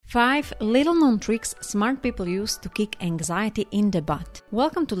5 little-known tricks smart people use to kick anxiety in the butt.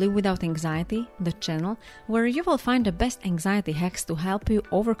 Welcome to Live Without Anxiety, the channel where you will find the best anxiety hacks to help you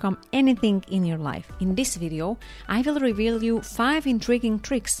overcome anything in your life. In this video, I will reveal you 5 intriguing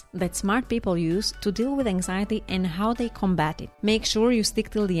tricks that smart people use to deal with anxiety and how they combat it. Make sure you stick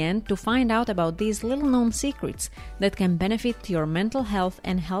till the end to find out about these little-known secrets that can benefit your mental health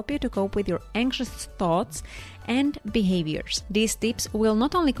and help you to cope with your anxious thoughts and behaviors. These tips will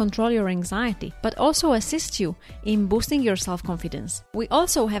not only control your anxiety, but also assist you in boosting your self-confidence. We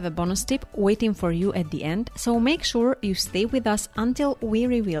also have a bonus tip waiting for you at the end, so make sure you stay with us until we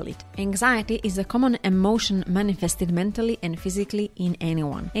reveal it. Anxiety is a common emotion manifested mentally and physically in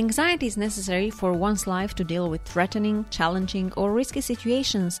anyone. Anxiety is necessary for one's life to deal with threatening, challenging, or risky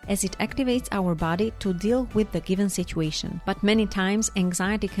situations, as it activates our body to deal with the given situation. But many times,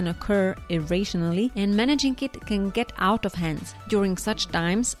 anxiety can occur irrationally, and managing it can get out of hands. During such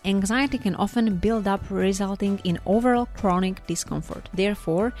times, anxiety can often build up, resulting in overall chronic discomfort.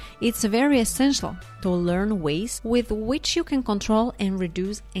 Therefore, it's very essential to learn ways with which you can control and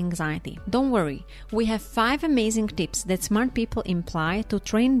reduce anxiety. Don't worry, we have 5 amazing tips that smart people employ to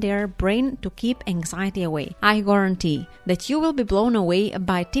train their brain to keep anxiety away. I guarantee that you will be blown away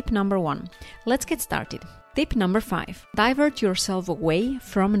by tip number 1. Let's get started. Tip number 5. Divert yourself away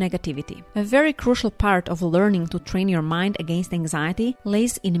from negativity. A very crucial part of learning to train your mind against anxiety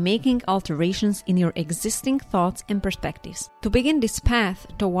lays in making alterations in your existing thoughts and perspectives. To begin this path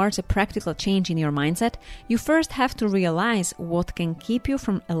towards a practical change in your mindset, you first have to realize what can keep you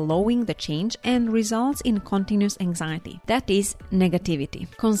from allowing the change and results in continuous anxiety. That is negativity.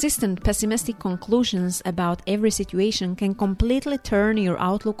 Consistent pessimistic conclusions about every situation can completely turn your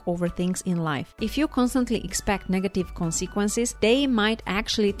outlook over things in life. If you constantly expect negative consequences, they might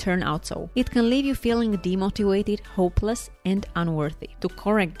actually turn out so. It can leave you feeling demotivated, hopeless, and unworthy. To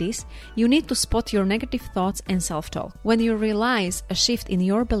correct this, you need to spot your negative thoughts and self-talk. When you realize a shift in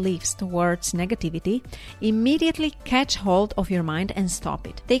your beliefs towards negativity, immediately catch hold of your mind and stop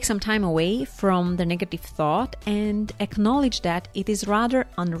it. Take some time away from the negative thought and acknowledge that it is rather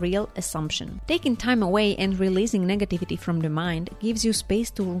unreal assumption. Taking time away and releasing negativity from the mind gives you space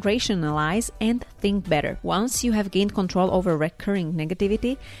to rationalize and think better. Once you have gained control over recurring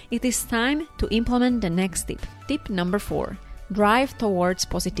negativity, it is time to implement the next tip. Tip number 4. Drive towards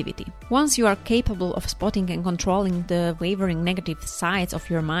positivity. Once you are capable of spotting and controlling the wavering negative sides of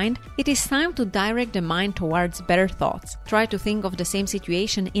your mind, it is time to direct the mind towards better thoughts. Try to think of the same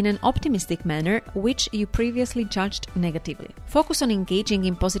situation in an optimistic manner which you previously judged negatively. Focus on engaging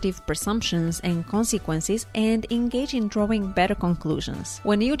in positive presumptions and consequences and engage in drawing better conclusions.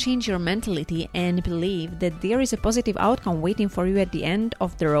 When you change your mentality and believe that there is a positive outcome waiting for you at the end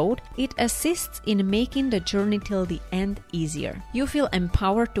of the road, it assists in making the journey till the end easier. You feel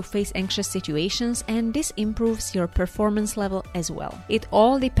empowered to face anxious situations, and this improves your performance level as well. It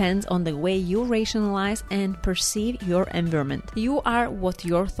all depends on the way you rationalize and perceive your environment. You are what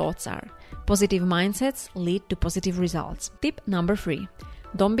your thoughts are. Positive mindsets lead to positive results. Tip number 3.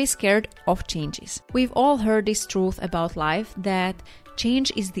 Don't be scared of changes. We've all heard this truth about life, that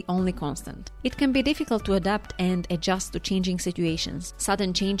change is the only constant. It can be difficult to adapt and adjust to changing situations.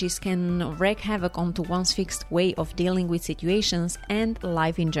 Sudden changes can wreak havoc onto one's fixed way of dealing with situations and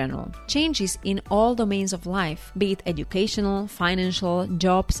life in general. Changes in all domains of life, be it educational, financial,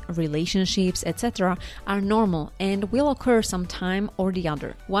 jobs, relationships, etc., are normal and will occur sometime or the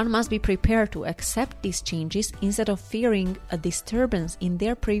other. One must be prepared to accept these changes instead of fearing a disturbance in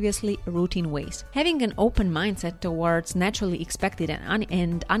their previously routine ways. Having an open mindset towards naturally expected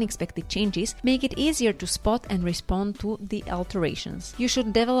and unexpected changes make it easier to spot and respond to the alterations. You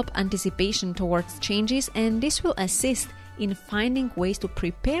should develop anticipation towards changes, and this will assist in finding ways to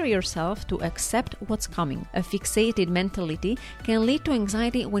prepare yourself to accept what's coming. A fixated mentality can lead to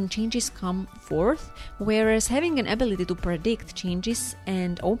anxiety when changes come forth, whereas having an ability to predict changes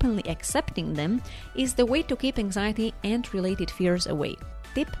and openly accepting them is the way to keep anxiety and related fears away.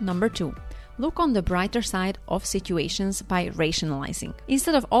 Tip number 2. Look on the brighter side of situations by rationalizing.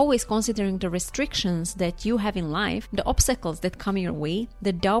 Instead of always considering the restrictions that you have in life, the obstacles that come your way,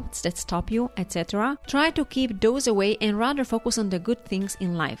 the doubts that stop you, etc., try to keep those away and rather focus on the good things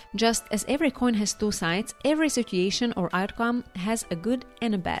in life. Just as every coin has 2 sides, every situation or outcome has a good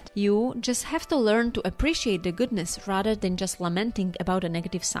and a bad. You just have to learn to appreciate the goodness rather than just lamenting about the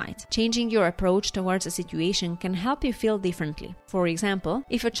negative sides. Changing your approach towards a situation can help you feel differently. For example,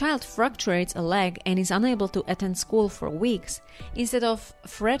 if a child fractures breaks a leg and is unable to attend school for weeks, instead of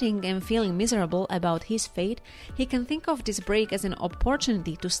fretting and feeling miserable about his fate, he can think of this break as an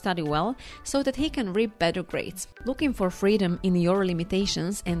opportunity to study well so that he can reap better grades. Looking for freedom in your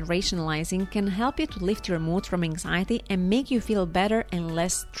limitations and rationalizing can help you to lift your mood from anxiety and make you feel better and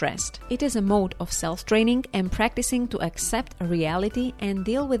less stressed. It is a mode of self-training and practicing to accept reality and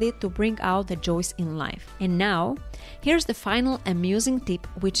deal with it to bring out the joys in life. And now, here's the final amusing tip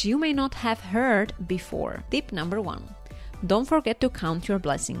which you may not have heard before. Tip number 1. Don't forget to count your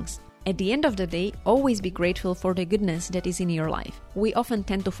blessings. At the end of the day, always be grateful for the goodness that is in your life. We often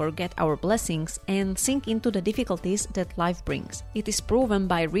tend to forget our blessings and sink into the difficulties that life brings. It is proven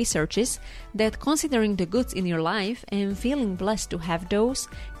by researchers that considering the goods in your life and feeling blessed to have those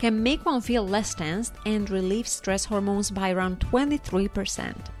can make one feel less tensed and relieve stress hormones by around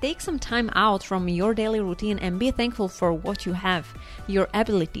 23%. Take some time out from your daily routine and be thankful for what you have, your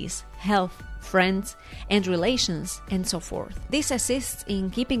abilities, health, friends, and relations, and so forth. This assists in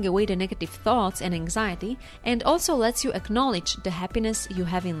keeping away the negative thoughts and anxiety, and also lets you acknowledge the happiness you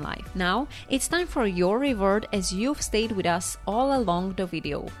have in life. Now, it's time for your reward as you've stayed with us all along the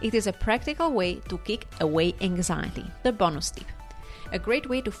video. It is a practical way to kick away anxiety. The bonus tip. A great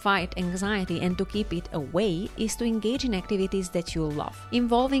way to fight anxiety and to keep it away is to engage in activities that you love.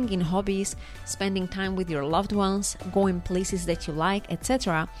 Involving in hobbies, spending time with your loved ones, going places that you like,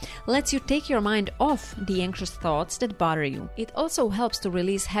 etc. lets you take your mind off the anxious thoughts that bother you. It also helps to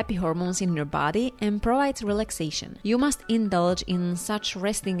release happy hormones in your body and provides relaxation. You must indulge in such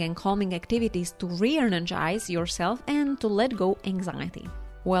resting and calming activities to re-energize yourself and to let go anxiety.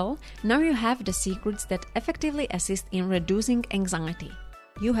 Well, now you have the secrets that effectively assist in reducing anxiety.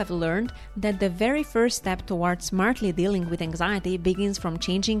 You have learned that the very first step towards smartly dealing with anxiety begins from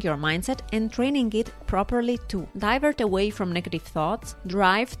changing your mindset and training it properly to divert away from negative thoughts,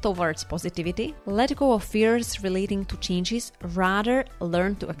 drive towards positivity, let go of fears relating to changes, rather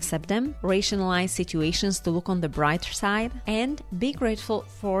learn to accept them, rationalize situations to look on the bright side, and be grateful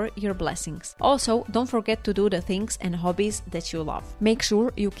for your blessings. Also, don't forget to do the things and hobbies that you love. Make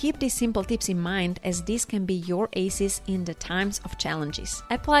sure you keep these simple tips in mind, as these can be your aces in the times of challenges.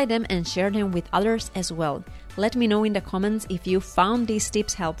 Apply them and share them with others as well. Let me know in the comments if you found these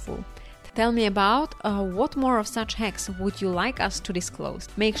tips helpful. Tell me about what more of such hacks would you like us to disclose.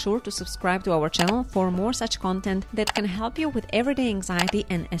 Make sure to subscribe to our channel for more such content that can help you with everyday anxiety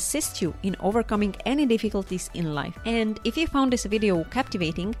and assist you in overcoming any difficulties in life. And if you found this video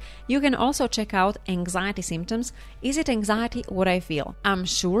captivating, you can also check out Anxiety Symptoms. Is it anxiety what I feel? I'm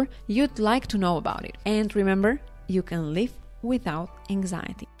sure you'd like to know about it. And remember, you can live without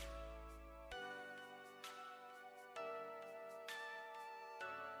anxiety.